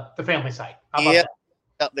and then the family side. How about that?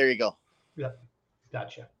 Yep, there you go. Yep.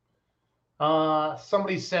 Gotcha.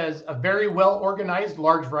 Somebody says a very well organized,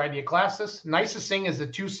 large variety of classes. Nicest thing is the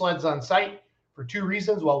 2 sleds on site for 2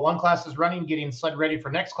 reasons. While one class is running, getting sled ready for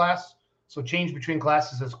next class. So change between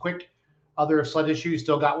classes is quick. Other sled issues,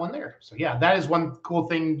 still got one there. So yeah, that is one cool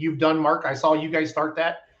thing you've done, Mark. I saw you guys start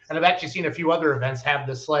that, and I've actually seen a few other events have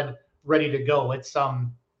the sled ready to go. It's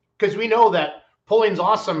because we know that pulling's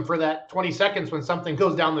awesome for that 20 seconds when something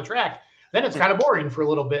goes down the track. Then it's kind of boring for a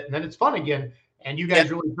little bit, and then it's fun again. And you guys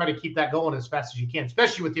really try to keep that going as fast as you can,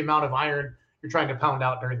 especially with the amount of iron you're trying to pound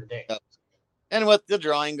out during the day. And with the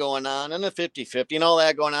drawing going on and the 50-50 and all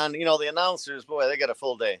that going on, the announcers, boy, they got a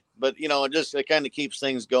full day. But, it kind of keeps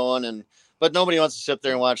things going. But nobody wants to sit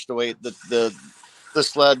there and watch the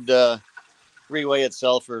sled reweigh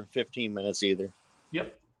itself for 15 minutes either.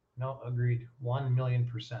 Yep. No, agreed.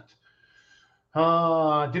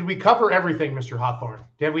 1,000,000%. Did we cover everything, Mr. Hawthorne?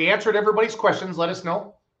 Did we answer everybody's questions? Let us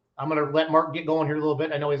know. I'm going to let Mark get going here a little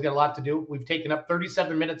bit. I know he's got a lot to do. We've taken up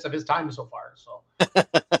 37 minutes of his time so far. So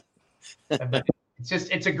but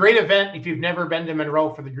it's a great event. If you've never been to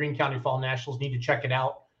Monroe for the Greene County Fall Nationals, need to check it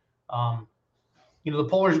out. The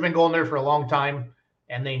pullers have been going there for a long time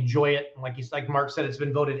and they enjoy it. Like Mark said, it's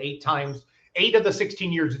been voted 8 times. 8 of the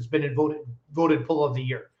 16 years it's been voted pull of the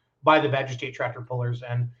year by the Badger State Tractor Pullers.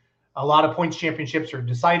 And a lot of points championships are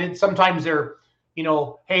decided. Sometimes they're,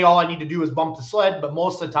 hey, all I need to do is bump the sled. But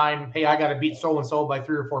most of the time, hey, I got to beat so-and-so by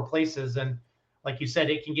 3 or 4 places. And like you said,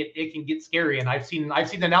 it can get scary. And I've seen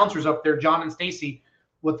the announcers up there, John and Stacy,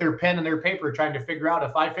 with their pen and their paper trying to figure out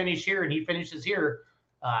if I finish here and he finishes here,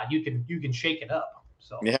 you can shake it up.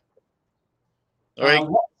 So yeah. All right.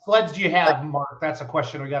 What sleds do you have, Mark? That's a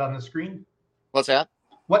question we got on the screen. What's that?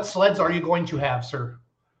 What sleds are you going to have, sir?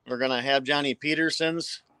 We're going to have Johnny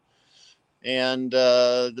Peterson's and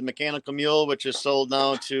the Mechanical Mule, which is sold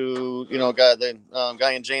now to,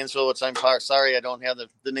 guy in Janesville, which I'm sorry I don't have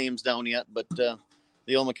the names down yet, but the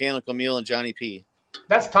old Mechanical Mule and Johnny P.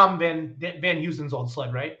 That's Tom Van Heusen's old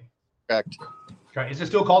sled, right? Correct. Okay. Is it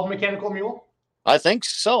still called Mechanical Mule? I think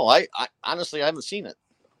so. I honestly, I haven't seen it.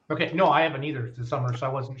 Okay. No, I haven't either this summer, so I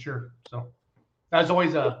wasn't sure. So that's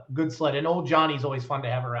always a good sled. And old Johnny's always fun to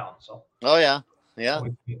have around. So. Oh, yeah. Yeah.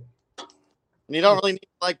 And you don't really need to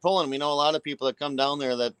like pulling. We know a lot of people that come down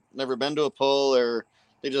there that never been to a pull or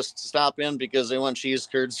they just stop in because they want cheese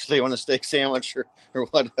curds, they want a steak sandwich or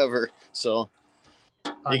whatever. So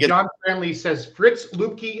John Cranley says Fritz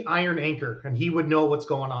Lupke iron anchor, and he would know what's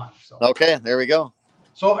going on. So okay, there we go.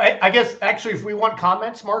 So I guess actually, if we want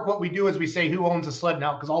comments, Mark, what we do is we say who owns a sled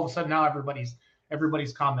now, because all of a sudden now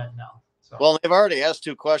everybody's commenting now. So. Well, they've already asked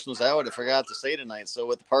 2 questions I would have forgot to say tonight. So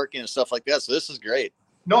with the parking and stuff like that, so this is great.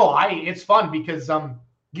 No, it's fun because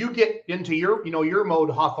you get into your mode,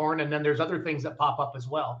 Hawthorne, and then there's other things that pop up as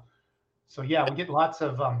well. So yeah, we get lots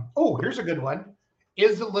of here's a good one.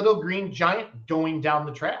 Is the Little Green Giant going down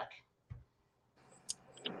the track?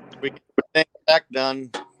 We get the back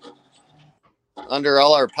done under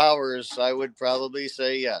all our powers, I would probably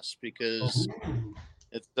say yes, because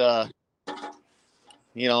it's, I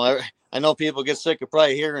know people get sick of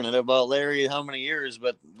probably hearing it about Larry, how many years,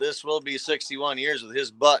 but this will be 61 years with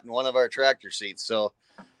his butt in one of our tractor seats. So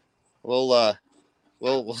we'll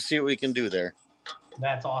see what we can do there.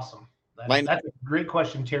 That's awesome. That's a great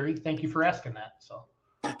question, Terry. Thank you for asking that. So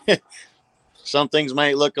some things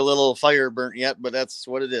might look a little fire burnt yet, but that's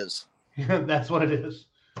what it is. That's what it is.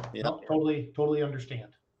 Yeah. No, totally understand.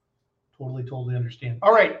 Totally understand.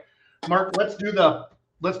 All right, Mark, let's do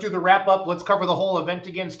the wrap up. Let's cover the whole event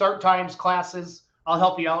again. Start times, classes. I'll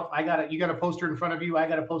help you out. You got a poster in front of you. I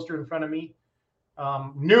got a poster in front of me.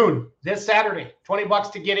 Noon this Saturday,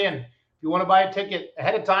 $20 to get in. If you want to buy a ticket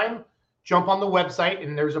ahead of time, jump on the website,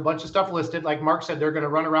 and there's a bunch of stuff listed. Like Mark said, they're going to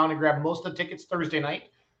run around and grab most of the tickets Thursday night.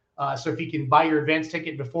 So if you can buy your advance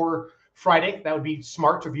ticket before Friday, that would be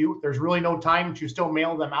smart of you. There's really no time to still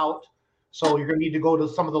mail them out. So you're going to need to go to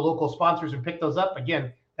some of the local sponsors and pick those up.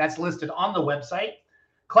 Again, that's listed on the website.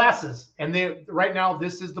 Classes. And right now,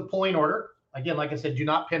 this is the pulling order. Again, like I said, do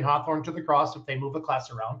not pin Hawthorne to the cross if they move a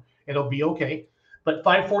class around. It'll be okay. But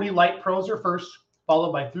 540 light pros are first,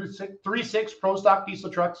 followed by 3.6 pro stock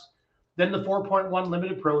diesel trucks, then the 4.1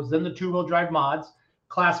 limited pros, then the two-wheel drive mods.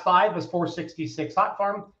 Class 5 is 466 hot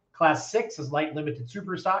farm. Class 6 is light limited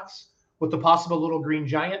super stocks with the possible little green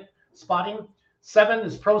giant spotting. 7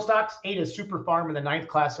 is pro stocks, 8 is super farm, and the 9th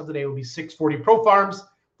class of the day will be 640 pro farms.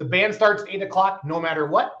 The band starts 8 o'clock no matter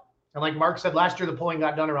what. And like Mark said, last year the pulling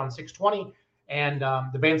got done around 6:20, and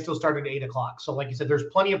the band still started at 8 o'clock. So like you said, there's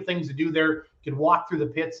plenty of things to do there. You can walk through the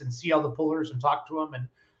pits and see all the pullers and talk to them. And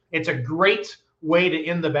it's a great way to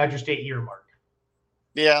end the Badger State year, Mark.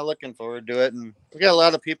 Yeah, looking forward to it. And we got a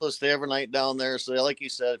lot of people that stay overnight down there. So like you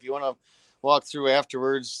said, if you want to walk through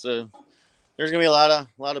afterwards, there's going to be a lot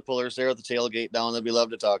of pullers there at the tailgate down. They'd be love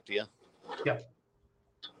to talk to you. Yep.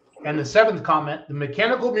 And the 7th comment, the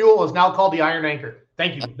mechanical mule is now called the Iron Anchor.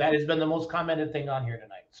 Thank you. That has been the most commented thing on here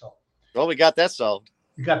tonight. So, well, we got that solved.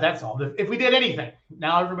 You got that solved. If we did anything,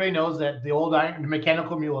 now everybody knows that the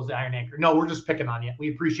mechanical mule is the Iron Anchor. No, we're just picking on you.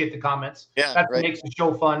 We appreciate the comments. Yeah, that's what makes the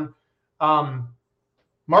show fun.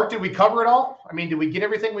 Mark, did we cover it all? I mean, did we get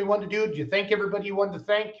everything we wanted to do? Did you thank everybody you wanted to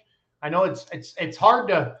thank? I know it's hard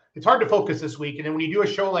to focus this week, and then when you do a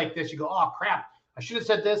show like this, you go, oh crap, I should have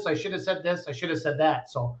said this, I should have said this, I should have said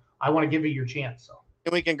that. So I want to give you your chance. So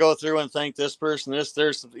we can go through and thank this person, there's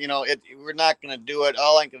we're not going to do it.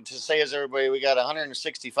 All I can say is, everybody, we got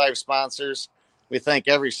 165 sponsors. We thank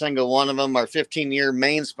every single one of them. Our 15-year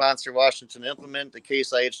main sponsor, Washington Implement, the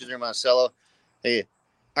Case IH Junior Monticello. Hey,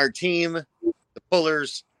 our team, the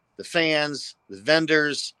pullers, the fans, the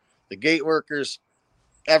vendors, the gate workers,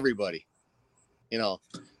 everybody,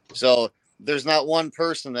 so there's not one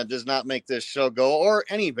person that does not make this show go, or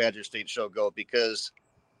any Badger State show go, because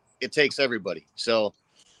it takes everybody. So,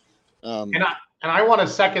 and I want to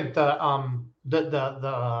second the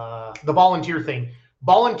volunteer thing.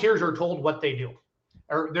 Volunteers are told what they do,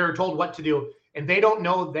 or they're told what to do, and they don't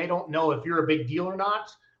know if you're a big deal or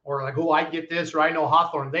not, or like, oh, I get this, or I know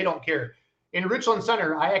Hawthorne. They don't care. In Richland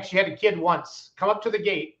Center, I actually had a kid once come up to the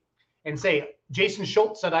gate and say, Jason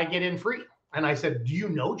Schultz said I get in free. And I said, do you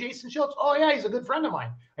know Jason Schultz? Oh, yeah, he's a good friend of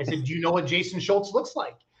mine. I said, do you know what Jason Schultz looks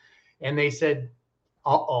like? And they said,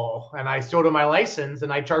 uh-oh. And I showed them my license,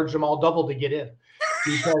 and I charged them all double to get in.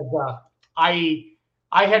 Because I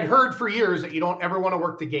had heard for years that you don't ever want to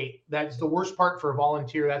work the gate. That's the worst part for a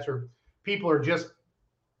volunteer. That's where people are just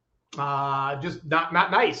not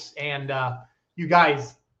nice. And you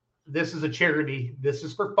guys, this is a charity. This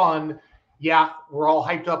is for fun. Yeah, we're all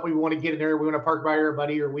hyped up. We want to get in there. We want to park by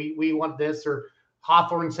everybody, or we want this, or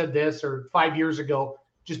Hawthorne said this, or 5 years ago.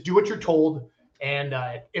 Just do what you're told. And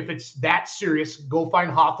if it's that serious, go find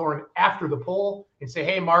Hawthorne after the poll and say,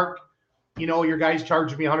 hey, Mark, your guys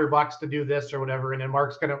charged me $100 to do this or whatever. And then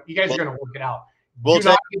you guys are going to work it out.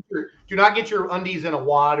 Do not get your undies in a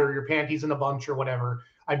wad or your panties in a bunch or whatever.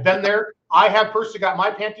 I've been there. I have personally got my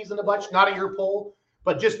panties in a bunch, not at your poll,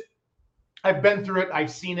 but just I've been through it. I've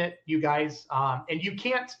seen it, you guys. And you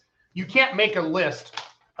can't make a list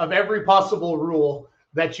of every possible rule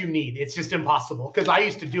that you need. It's just impossible, because I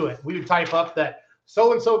used to do it. We would type up that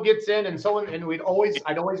so-and-so gets in and I'd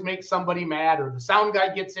always make somebody mad, or the sound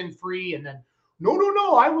guy gets in free. And then,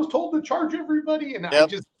 no, I was told to charge everybody. And yep.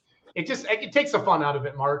 It takes the fun out of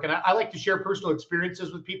it, Mark. And I like to share personal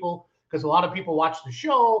experiences with people, because a lot of people watch the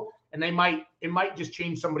show, and it might just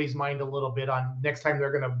change somebody's mind a little bit on next time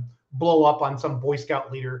they're going to blow up on some Boy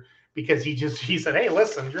Scout leader because he said, hey,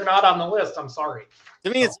 listen, you're not on the list. I'm sorry. To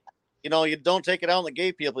me, it's, you don't take it out on the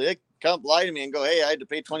gay people. They come lie to me and go, hey, I had to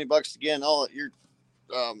pay $20 to get in. Oh, you're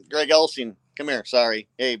Greg Elsing come here. Sorry.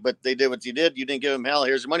 Hey, but they did what you did. You didn't give them hell.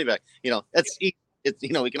 Here's your money back. It's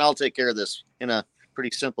we can all take care of this in a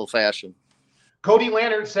pretty simple fashion. Cody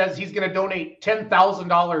Lannert says he's going to donate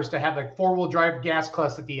 $10,000 to have a 4-wheel drive gas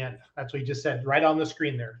clutch at the end. That's what he just said right on the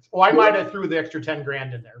screen there. Oh, I might have threw the extra 10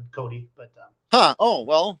 grand in there, Cody, but Oh,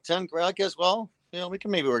 well, 10 grand, I guess. Well, we can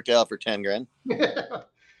maybe work it out for 10 grand.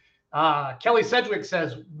 Kelly Sedgwick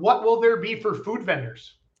says, what will there be for food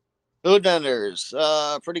vendors? Food vendors,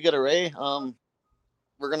 pretty good array.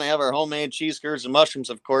 We're going to have our homemade cheese curds and mushrooms,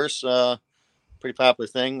 of course. Pretty popular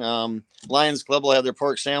thing. Lions Club will have their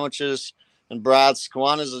pork sandwiches and brats.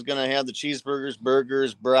 Kiwanis is going to have the cheeseburgers,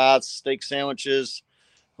 burgers, brats, steak sandwiches.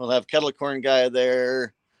 We'll have kettle corn guy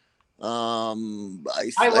there. I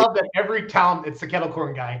love that every town it's the kettle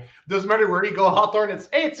corn guy. Doesn't matter where you go, Hawthorne,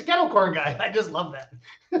 it's a kettle corn guy. I just love that.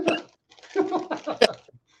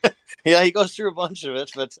 Yeah, he goes through a bunch of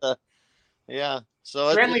it, but yeah.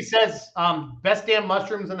 So Stranley says, best damn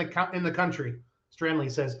mushrooms in the country.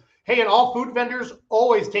 Stranley says, hey, and all food vendors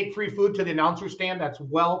always take free food to the announcer stand. That's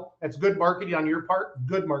good marketing on your part.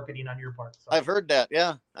 Good marketing on your part. So. I've heard that.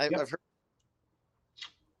 Yeah, I've heard.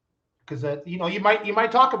 Because you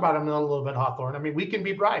might talk about them a little bit, Hawthorne. I mean, we can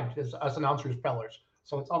be bribed as us announcers, pellers,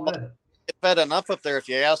 so it's all good. Get fed enough up there if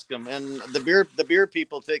you ask them, and the beer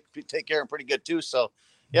people take care of them pretty good too. So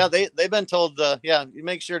yeah, they've been told. You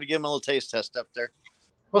make sure to give them a little taste test up there.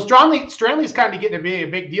 Well, Stranley's kind of getting to be a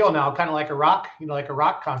big deal now, kind of like a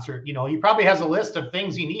rock concert. He probably has a list of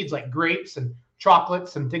things he needs, like grapes and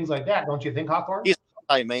chocolates and things like that. Don't you think, Hawthorne? He's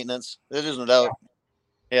high maintenance. There is no doubt.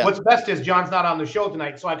 Yeah. What's best is John's not on the show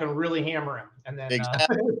tonight, so I can really hammer him. And then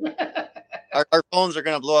exactly. Our phones are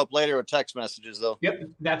going to blow up later with text messages, though. Yep,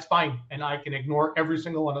 that's fine, and I can ignore every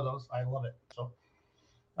single one of those. I love it. So,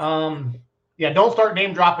 don't start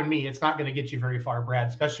name dropping me. It's not going to get you very far, Brad,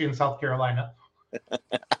 especially in South Carolina.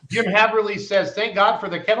 Jim Haverly says, "Thank God for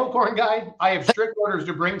the kettle corn guy. I have strict orders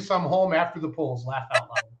to bring some home after the polls." Laugh out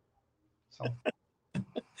loud.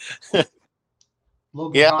 So,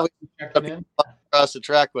 yeah, checking in. Across the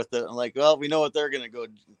track with it. I'm like, well, we know what they're going to go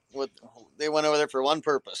with. They went over there for one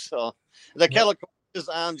purpose. So the kettle corn is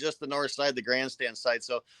on just the north side, the grandstand side.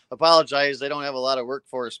 So apologize. They don't have a lot of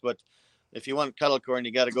workforce, but if you want kettle corn,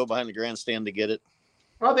 you got to go behind the grandstand to get it.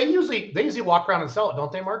 Well, they usually walk around and sell it,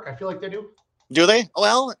 don't they, Mark? I feel like they do. Do they?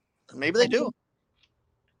 Well, maybe they do.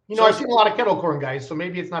 I've seen a lot of kettle corn guys, so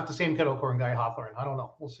maybe it's not the same kettle corn guy, Hawthorne. I don't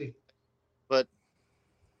know. We'll see. But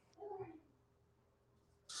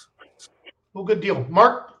well, good deal.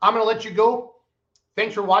 Mark, I'm going to let you go.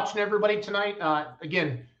 Thanks for watching, everybody, tonight.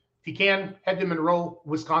 Again, if you can, head to Monroe,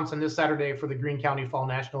 Wisconsin this Saturday for the Greene County Fall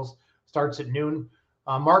Nationals. Starts at noon.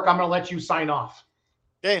 Mark, I'm going to let you sign off.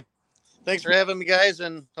 Okay. Thanks for having me, guys,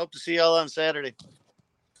 and hope to see you all on Saturday.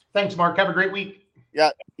 Thanks, Mark. Have a great week. Yeah,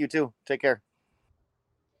 you too. Take care.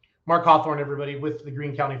 Mark Hawthorne, everybody, with the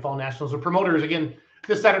Greene County Fall Nationals. The promoters, again,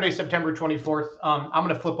 this Saturday, September 24th. I'm going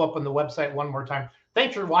to flip up on the website one more time.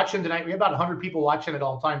 Thanks for watching tonight. We have about 100 people watching at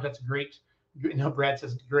all times. That's great. Brad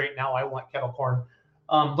says, great. Now I want kettle corn.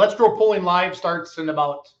 Let's Grow Polling Live starts in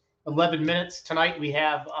about 11 minutes. Tonight we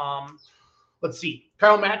have, let's see,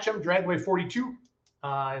 Kyle Matcham, Dragway 42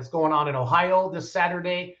 is going on in Ohio this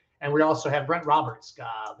Saturday. And we also have Brent Roberts.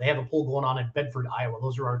 They have a poll going on in Bedford, Iowa.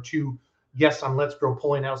 Those are our two guests on Let's Grow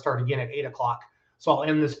Polling. That'll start again at 8 o'clock. So I'll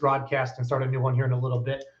end this broadcast and start a new one here in a little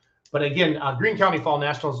bit. But again, Greene County Fall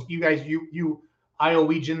Nationals, you guys, you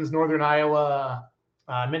Iowegians, Northern Iowa,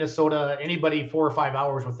 Minnesota, anybody 4 or 5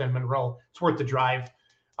 hours within Monroe, it's worth the drive.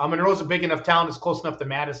 Monroe's a big enough town. It's close enough to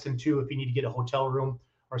Madison, too, if you need to get a hotel room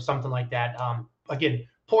or something like that. Again,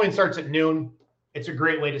 polling starts at noon. It's a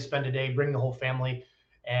great way to spend a day. Bring the whole family.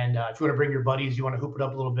 And if you want to bring your buddies, you want to hoop it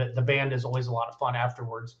up a little bit, the band is always a lot of fun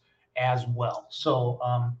afterwards as well. So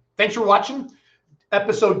thanks for watching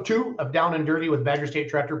episode 2 of Down and Dirty with Badger State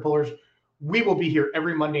Tractor Pullers. We will be here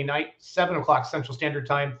every Monday night, 7 o'clock Central Standard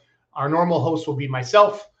Time. Our normal host will be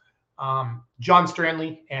myself, John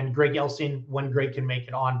Stranley, and Greg Elsing when Greg can make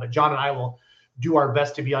it on. But John and I will do our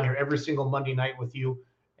best to be on here every single Monday night with you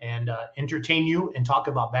and entertain you and talk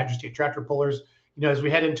about Badger State Tractor Pullers. As we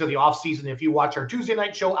head into the off season, if you watch our Tuesday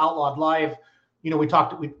night show, Outlawed Live, we'd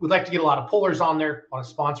like to get a lot of pullers on there, a lot of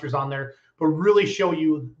sponsors on there, but really show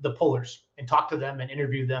you the pullers and talk to them and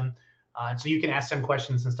interview them. So you can ask them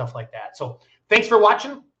questions and stuff like that. So thanks for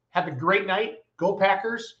watching. Have a great night. Go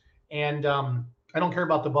Packers. And I don't care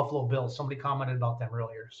about the Buffalo Bills. Somebody commented about them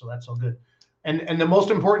earlier, so that's all good. And the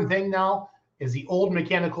most important thing now is the old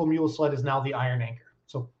mechanical mule sled is now the iron anchor.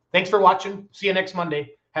 So thanks for watching. See you next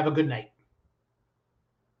Monday. Have a good night.